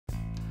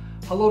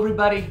Hello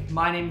everybody,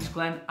 my name is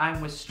Glenn,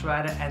 I'm with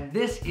Strata, and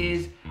this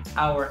is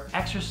our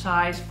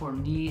exercise for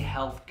knee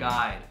health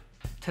guide.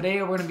 Today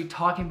we're going to be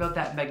talking about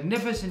that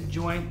magnificent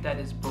joint that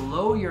is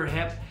below your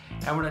hip,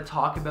 and we're going to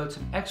talk about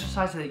some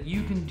exercises that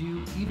you can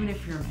do even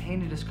if you're in pain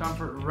and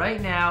discomfort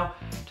right now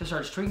to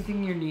start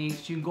strengthening your knees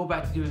so you can go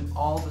back to doing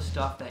all the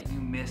stuff that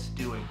you miss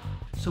doing.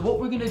 So what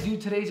we're going to do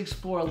today is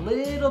explore a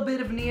little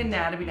bit of knee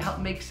anatomy to help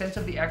make sense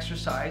of the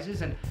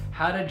exercises and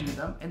how to do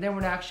them, and then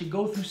we're going to actually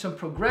go through some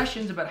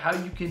progressions about how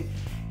you can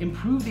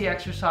improve the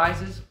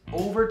exercises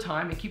over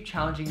time and keep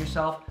challenging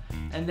yourself.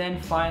 And then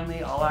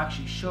finally I'll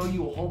actually show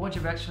you a whole bunch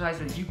of exercises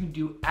that you can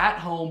do at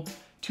home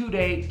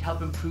today to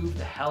help improve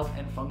the health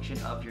and function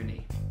of your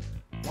knee.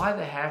 Why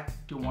the heck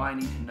do I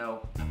need to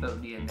know about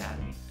knee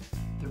anatomy?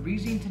 The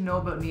reason to know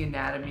about knee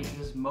anatomy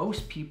is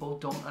most people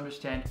don't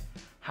understand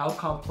how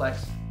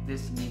complex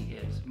this knee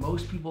is.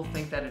 Most people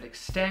think that it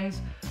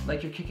extends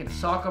like you're kicking a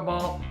soccer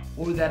ball,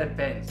 or that it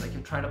bends like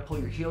you're trying to pull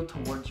your heel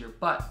towards your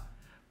butt.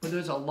 But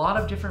there's a lot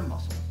of different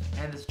muscles,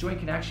 and this joint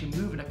can actually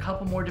move in a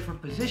couple more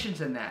different positions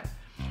than that.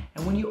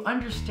 And when you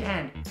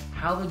understand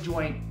how the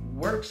joint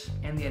works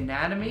and the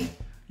anatomy,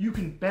 you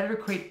can better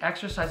create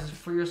exercises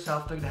for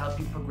yourself that are going to help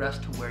you progress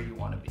to where you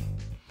want to be.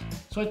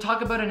 So I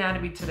talk about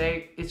anatomy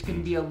today. It's going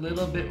to be a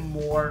little bit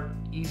more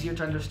easier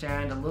to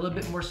understand, a little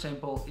bit more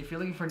simple. If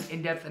you're looking for an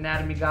in-depth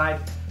anatomy guide,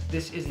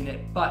 this isn't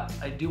it, but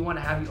I do want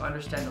to have you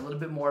understand a little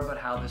bit more about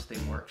how this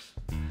thing works.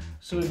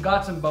 So we've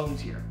got some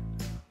bones here.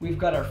 We've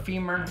got our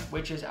femur,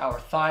 which is our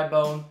thigh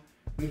bone.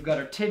 We've got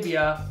our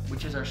tibia,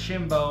 which is our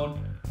shin bone.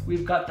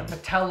 We've got the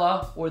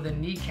patella, or the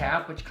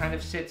kneecap, which kind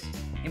of sits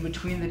in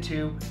between the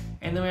two.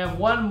 And then we have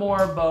one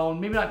more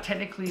bone, maybe not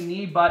technically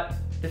knee, but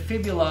the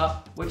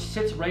fibula, which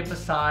sits right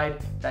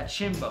beside that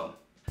shin bone.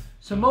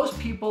 So most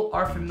people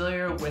are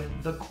familiar with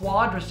the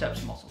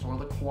quadriceps muscles, or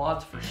the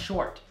quads for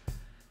short.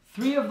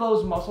 3 of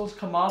those muscles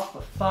come off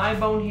the thigh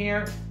bone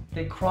here,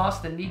 they cross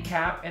the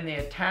kneecap, and they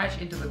attach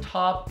into the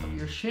top of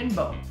your shin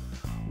bone.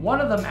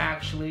 One of them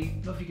actually, I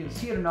don't know if you can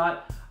see it or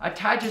not,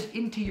 attaches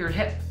into your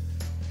hip,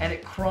 and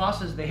it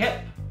crosses the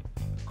hip,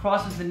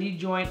 crosses the knee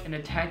joint, and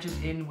attaches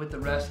in with the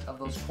rest of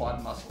those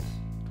quad muscles.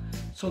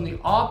 So on the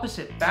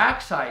opposite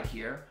backside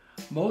here,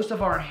 most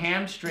of our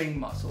hamstring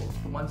muscles,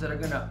 the ones that are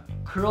going to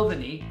curl the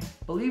knee,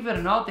 believe it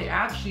or not, they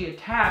actually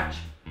attach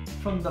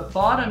from the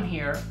bottom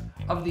here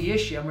of the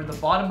ischium, or the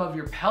bottom of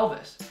your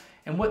pelvis.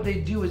 And what they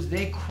do is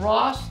they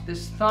cross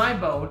this thigh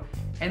bone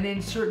and they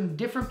insert in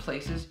different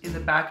places in the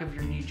back of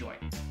your knee joint,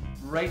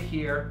 right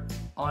here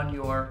on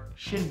your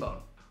shin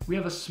bone. We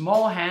have a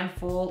small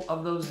handful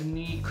of those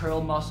knee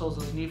curl muscles,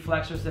 those knee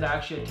flexors, that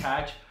actually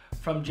attach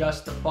from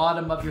just the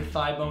bottom of your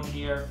thigh bone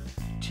here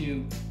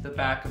to the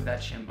back of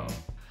that shin bone.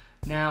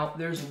 Now,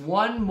 there's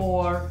one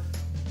more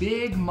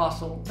big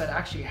muscle that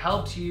actually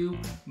helps you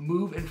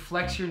move and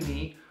flex your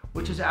knee,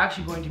 which is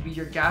actually going to be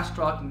your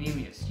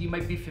gastrocnemius. You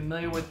might be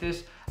familiar with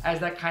this as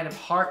that kind of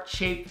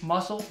heart-shaped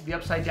muscle, the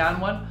upside down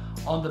one,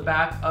 on the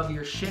back of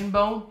your shin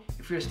bone.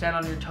 If you're to stand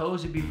on your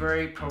toes, it'd be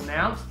very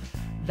pronounced.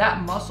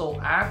 That muscle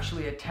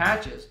actually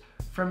attaches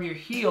from your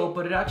heel,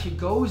 but it actually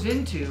goes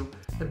into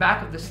the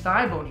back of this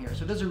thigh bone here.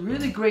 So it does a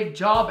really great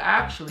job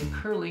actually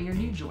curling your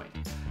knee joint.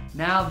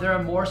 Now, there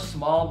are more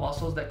small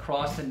muscles that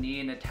cross the knee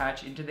and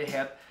attach into the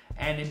hip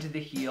and into the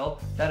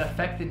heel that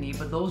affect the knee,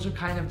 but those are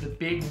kind of the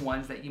big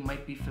ones that you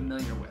might be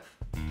familiar with.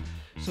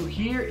 So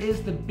here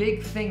is the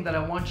big thing that I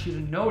want you to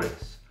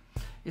notice,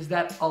 is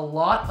that a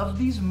lot of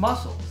these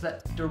muscles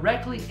that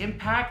directly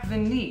impact the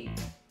knee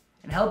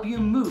and help you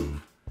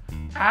move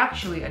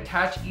actually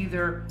attach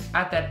either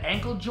at that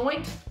ankle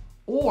joint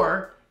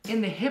or in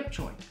the hip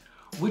joint,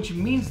 which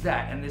means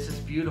that, and this is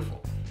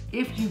beautiful,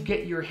 if you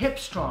get your hip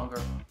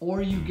stronger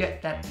or you get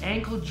that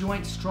ankle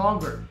joint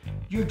stronger,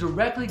 you're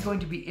directly going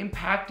to be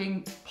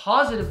impacting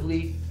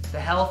positively the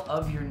health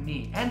of your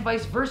knee, and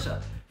vice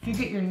versa. If you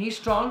get your knee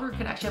stronger, it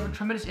can actually have a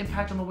tremendous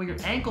impact on the way your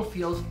ankle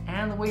feels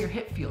and the way your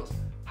hip feels.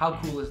 How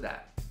cool is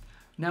that?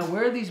 Now,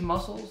 where these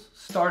muscles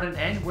start and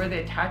end, where they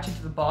attach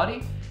into the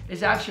body,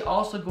 is actually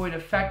also going to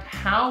affect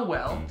how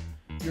well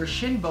your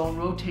shin bone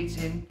rotates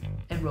in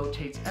and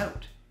rotates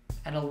out.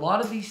 And a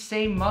lot of these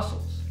same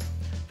muscles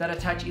that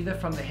attach either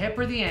from the hip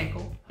or the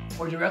ankle,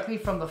 or directly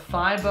from the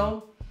thigh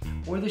bone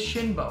or the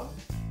shin bone,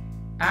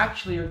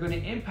 actually are going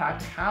to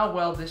impact how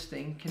well this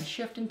thing can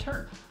shift and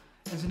turn.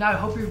 And so now I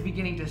hope you're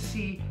beginning to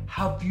see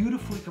how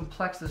beautifully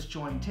complex this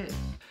joint is.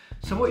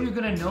 So what you're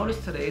going to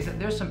notice today is that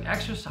there's some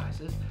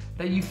exercises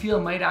that you feel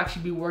might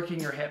actually be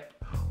working your hip,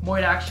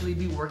 might actually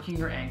be working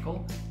your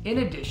ankle, in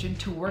addition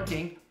to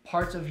working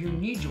parts of your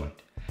knee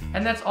joint.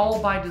 And that's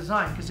all by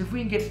design, because if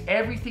we can get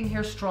everything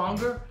here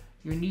stronger,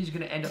 your knee's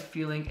going to end up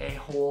feeling a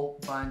whole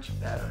bunch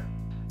better.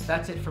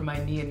 That's it for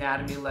my knee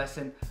anatomy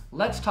lesson.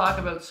 Let's talk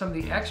about some of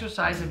the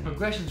exercises and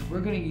progressions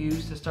we're going to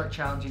use to start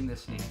challenging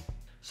this knee.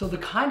 So the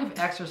kind of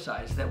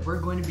exercise that we're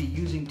going to be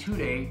using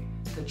today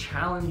to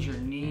challenge your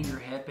knee, your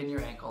hip, and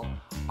your ankle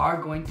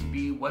are going to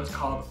be what's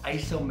called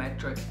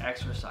isometric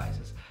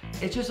exercises.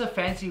 It's just a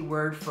fancy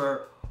word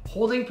for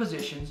holding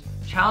positions,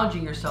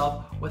 challenging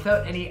yourself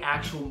without any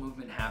actual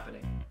movement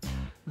happening.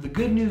 The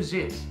good news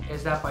is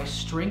that by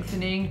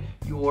strengthening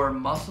your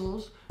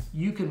muscles,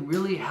 you can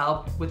really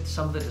help with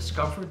some of the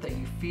discomfort that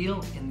you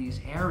feel in these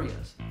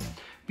areas.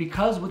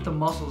 Because what the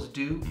muscles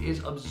do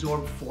is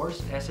absorb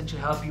force and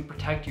essentially help you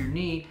protect your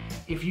knee.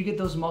 If you get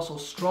those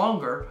muscles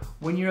stronger,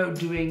 when you're out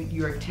doing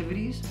your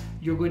activities,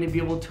 you're going to be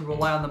able to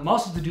rely on the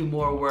muscles to do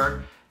more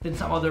work than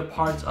some other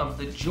parts of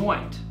the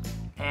joint.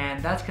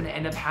 And that's going to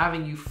end up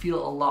having you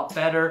feel a lot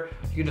better.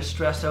 You're going to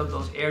stress out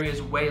those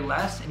areas way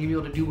less, and you'll be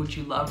able to do what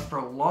you love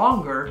for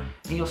longer,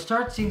 and you'll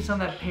start seeing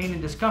some of that pain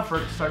and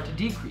discomfort start to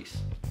decrease.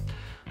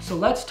 So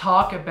let's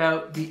talk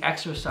about the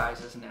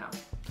exercises now.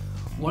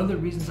 One of the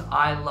reasons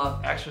I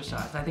love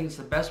exercise, and I think it's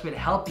the best way to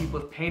help people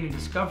with pain and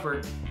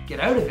discomfort get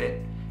out of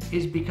it,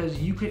 is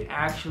because you can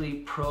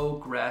actually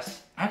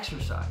progress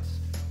exercise.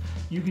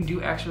 You can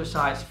do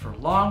exercise for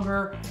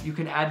longer, you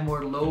can add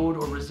more load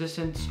or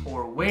resistance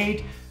or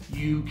weight,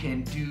 you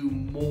can do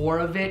more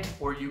of it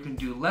or you can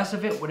do less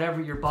of it,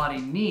 whatever your body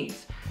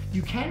needs.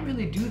 You can't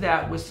really do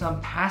that with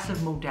some passive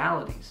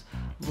modalities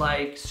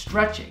like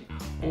stretching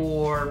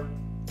or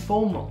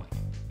foam rolling.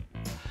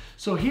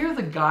 So here are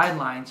the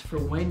guidelines for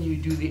when you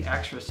do the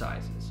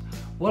exercises.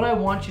 What I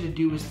want you to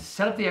do is to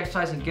set up the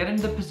exercise and get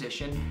into the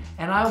position,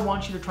 and I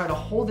want you to try to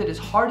hold it as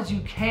hard as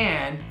you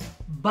can,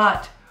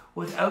 but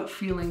without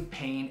feeling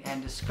pain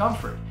and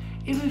discomfort.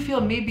 If you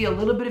feel maybe a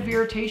little bit of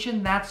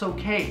irritation, that's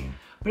okay.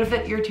 But if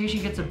that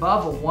irritation gets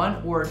above a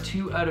 1 or a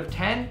 2 out of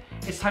 10,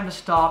 it's time to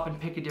stop and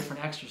pick a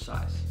different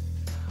exercise.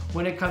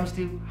 When it comes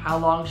to how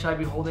long should I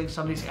be holding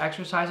some of these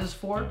exercises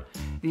for,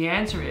 the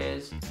answer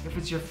is, if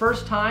it's your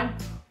first time,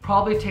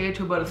 probably take it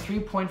to about a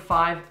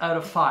 3.5 out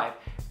of 5.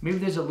 Maybe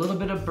there's a little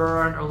bit of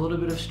burn or a little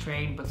bit of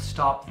strain, but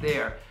stop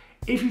there.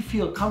 If you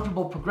feel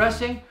comfortable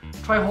progressing,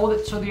 try hold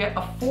it so that you get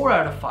a 4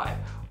 out of 5,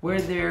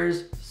 where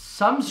there's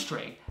some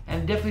strain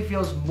and it definitely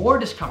feels more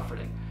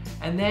discomforting.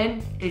 And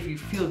then if you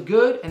feel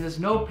good and there's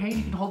no pain,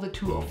 you can hold it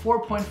to a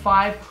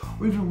 4.5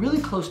 or even really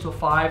close to a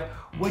 5,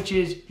 which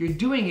is you're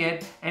doing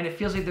it and it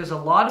feels like there's a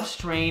lot of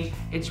strain,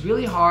 it's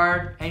really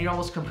hard and you're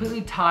almost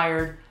completely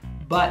tired,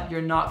 but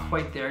you're not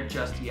quite there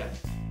just yet.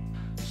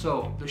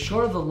 So the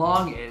short of the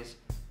long is,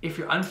 if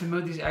you're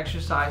unfamiliar with these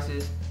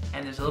exercises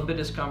and there's a little bit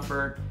of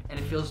discomfort and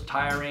it feels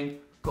tiring,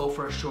 go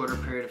for a shorter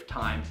period of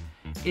time.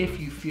 If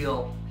you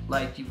feel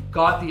like you've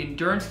got the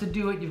endurance to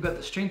do it, you've got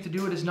the strength to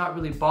do it, it's not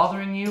really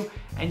bothering you,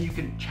 and you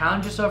can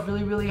challenge yourself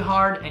really, really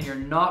hard and you're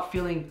not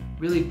feeling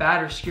really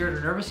bad or scared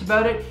or nervous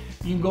about it,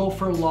 you can go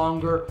for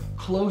longer,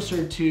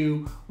 closer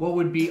to what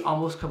would be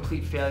almost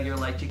complete failure,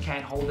 like you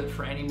can't hold it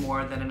for any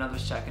more than another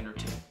second or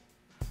 2.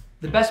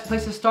 The best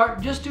place to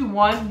start, just do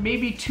 1,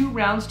 maybe 2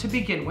 rounds to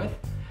begin with.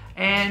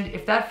 And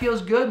if that feels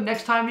good,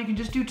 next time you can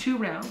just do 2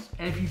 rounds.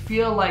 And if you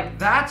feel like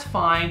that's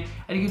fine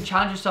and you can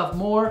challenge yourself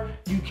more,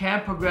 you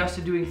can progress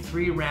to doing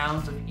 3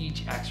 rounds of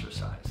each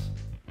exercise.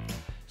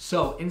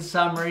 So in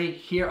summary,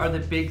 here are the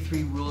big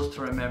 3 rules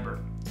to remember.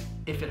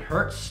 If it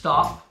hurts,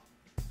 stop.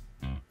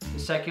 The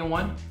second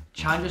one,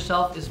 challenge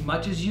yourself as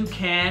much as you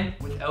can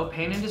without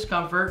pain and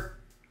discomfort.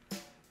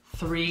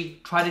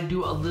 3, try to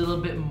do a little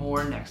bit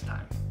more next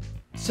time.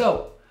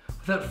 So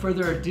without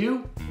further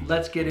ado,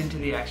 let's get into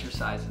the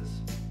exercises.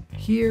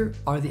 Here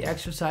are the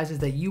exercises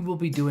that you will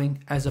be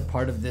doing as a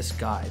part of this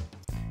guide.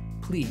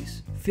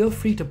 Please feel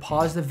free to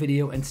pause the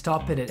video and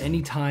stop it at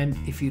any time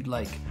if you'd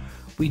like.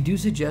 We do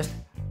suggest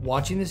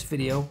watching this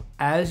video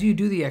as you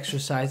do the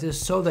exercises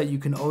so that you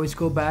can always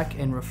go back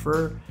and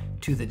refer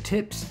to the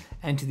tips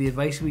and to the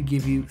advice we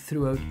give you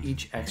throughout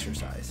each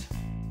exercise.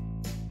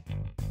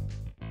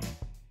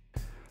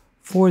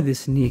 For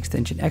this knee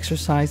extension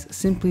exercise,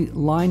 simply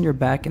line your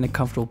back in a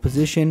comfortable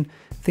position.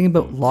 Think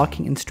about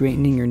locking and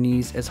straightening your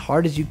knees as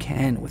hard as you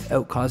can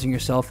without causing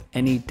yourself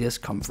any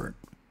discomfort.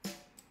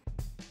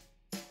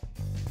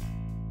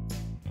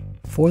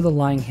 For the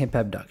lying hip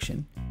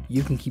abduction,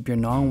 you can keep your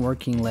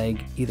non-working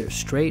leg either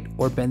straight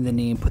or bend the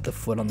knee and put the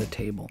foot on the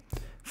table.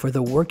 For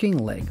the working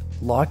leg,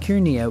 lock your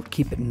knee out,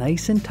 keep it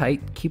nice and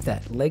tight, keep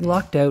that leg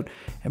locked out,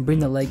 and bring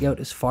the leg out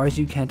as far as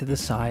you can to the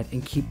side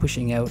and keep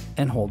pushing out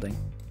and holding.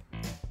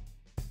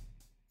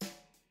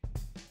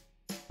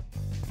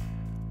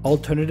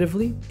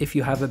 Alternatively, if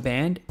you have a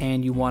band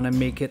and you want to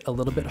make it a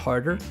little bit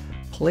harder,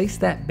 place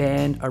that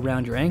band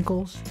around your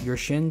ankles, your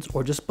shins,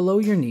 or just below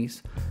your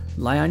knees.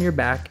 Lie on your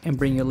back and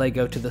bring your leg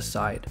out to the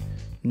side.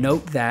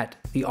 Note that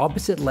the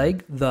opposite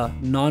leg, the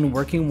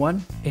non-working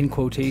one, in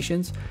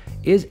quotations,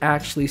 is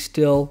actually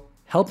still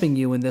helping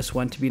you in this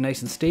one to be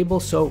nice and stable,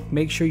 so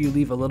make sure you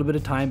leave a little bit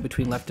of time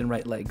between left and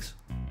right legs.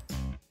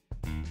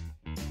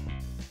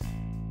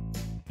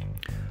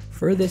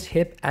 For this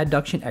hip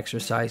adduction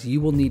exercise,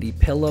 you will need a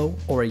pillow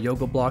or a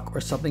yoga block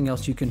or something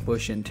else you can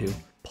push into.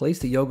 Place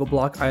the yoga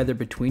block either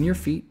between your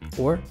feet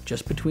or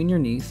just between your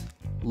knees.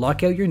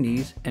 Lock out your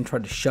knees and try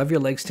to shove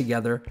your legs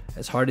together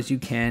as hard as you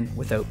can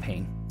without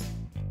pain.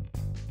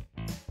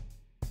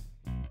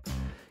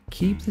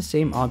 Keep the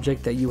same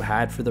object that you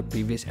had for the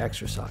previous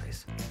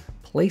exercise.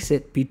 Place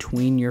it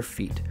between your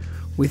feet.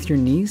 With your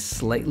knees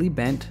slightly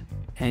bent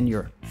and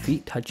your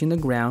feet touching the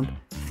ground,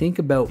 think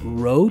about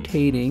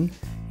rotating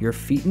your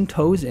feet and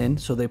toes in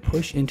so they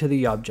push into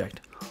the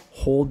object.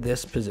 Hold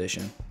this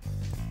position.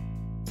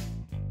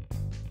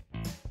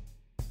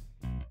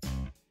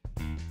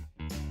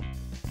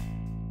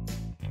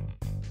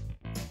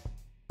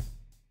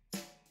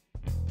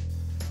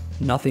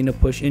 Nothing to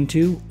push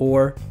into,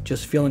 or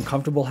just feeling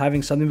comfortable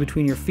having something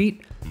between your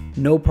feet?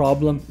 No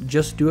problem,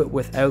 just do it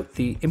without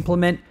the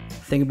implement.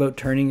 Think about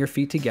turning your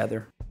feet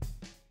together.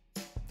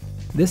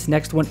 This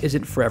next one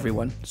isn't for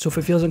everyone, so if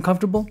it feels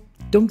uncomfortable,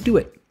 don't do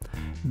it.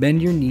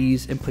 Bend your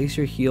knees and place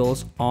your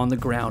heels on the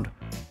ground.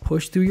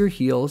 Push through your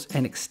heels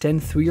and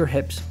extend through your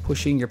hips,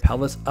 pushing your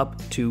pelvis up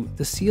to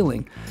the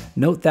ceiling.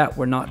 Note that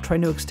we're not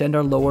trying to extend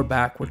our lower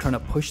back, we're trying to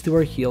push through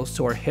our heels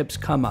so our hips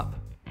come up.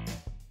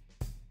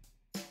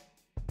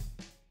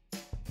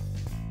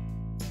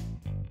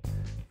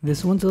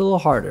 This one's a little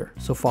harder,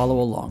 so follow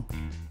along.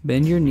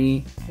 Bend your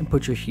knee and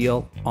put your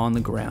heel on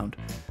the ground.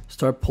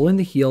 Start pulling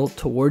the heel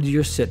towards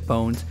your sit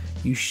bones.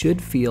 You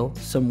should feel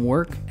some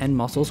work and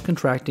muscles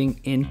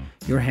contracting in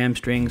your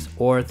hamstrings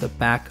or the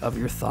back of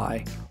your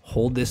thigh.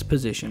 Hold this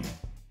position.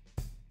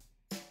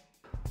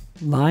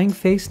 Lying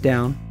face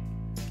down,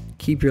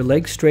 keep your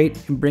leg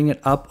straight and bring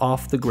it up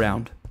off the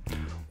ground.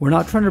 We're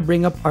not trying to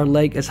bring up our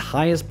leg as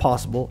high as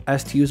possible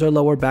as to use our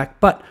lower back,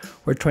 but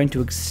we're trying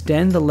to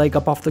extend the leg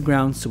up off the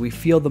ground so we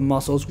feel the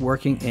muscles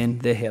working in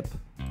the hip.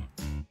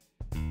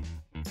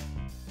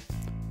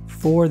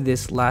 For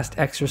this last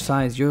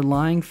exercise, you're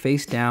lying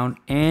face down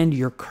and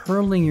you're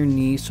curling your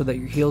knees so that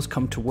your heels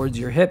come towards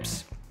your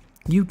hips.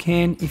 You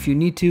can, if you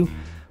need to,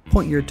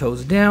 point your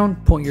toes down,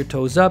 point your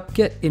toes up,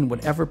 get in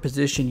whatever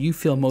position you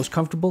feel most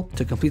comfortable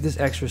to complete this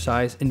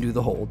exercise and do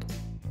the hold.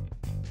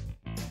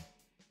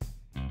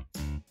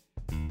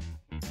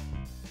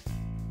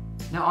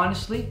 Now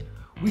honestly,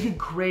 we could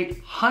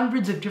create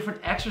hundreds of different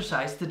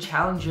exercises to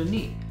challenge your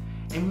knee,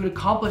 and we would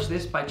accomplish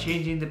this by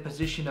changing the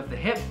position of the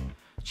hip,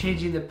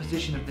 changing the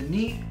position of the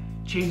knee,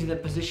 changing the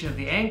position of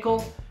the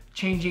ankle,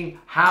 changing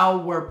how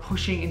we're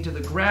pushing into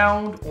the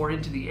ground or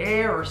into the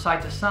air or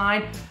side to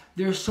side.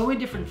 There's so many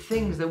different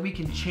things that we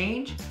can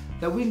change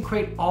that we can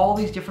create all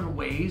these different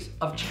ways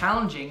of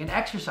challenging and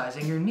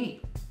exercising your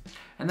knee.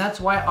 And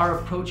that's why our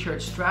approach here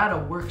at Strata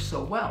works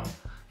so well.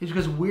 Is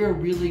because we're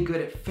really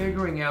good at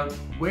figuring out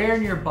where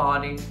in your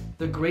body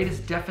the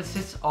greatest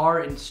deficits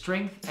are in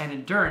strength and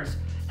endurance,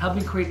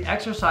 helping create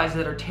exercises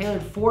that are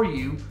tailored for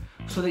you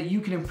so that you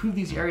can improve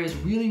these areas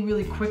really,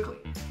 really quickly.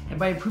 And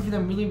by improving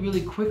them really, really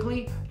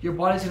quickly, your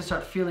body's gonna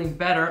start feeling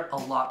better a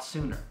lot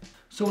sooner.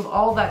 So with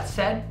all that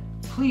said,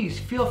 please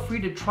feel free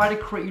to try to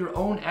create your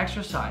own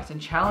exercise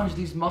and challenge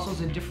these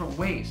muscles in different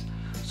ways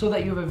so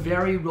that you have a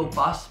very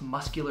robust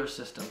muscular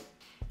system.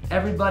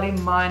 Everybody,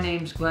 my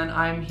name's Glenn.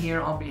 I'm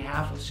here on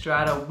behalf of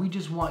Strata. We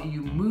just want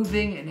you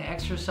moving and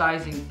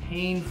exercising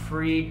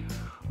pain-free.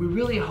 We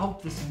really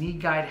hope this knee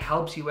guide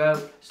helps you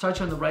out, starts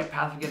you on the right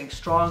path of getting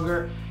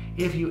stronger.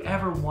 If you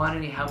ever want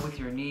any help with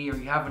your knee or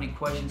you have any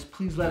questions,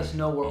 please let us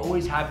know. We're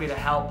always happy to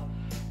help.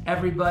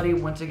 Everybody,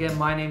 once again,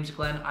 my name's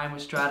Glenn. I'm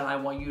with Strata, and I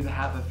want you to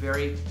have a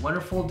very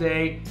wonderful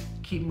day.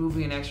 Keep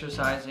moving and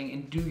exercising,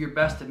 and do your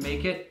best to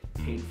make it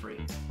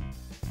pain-free.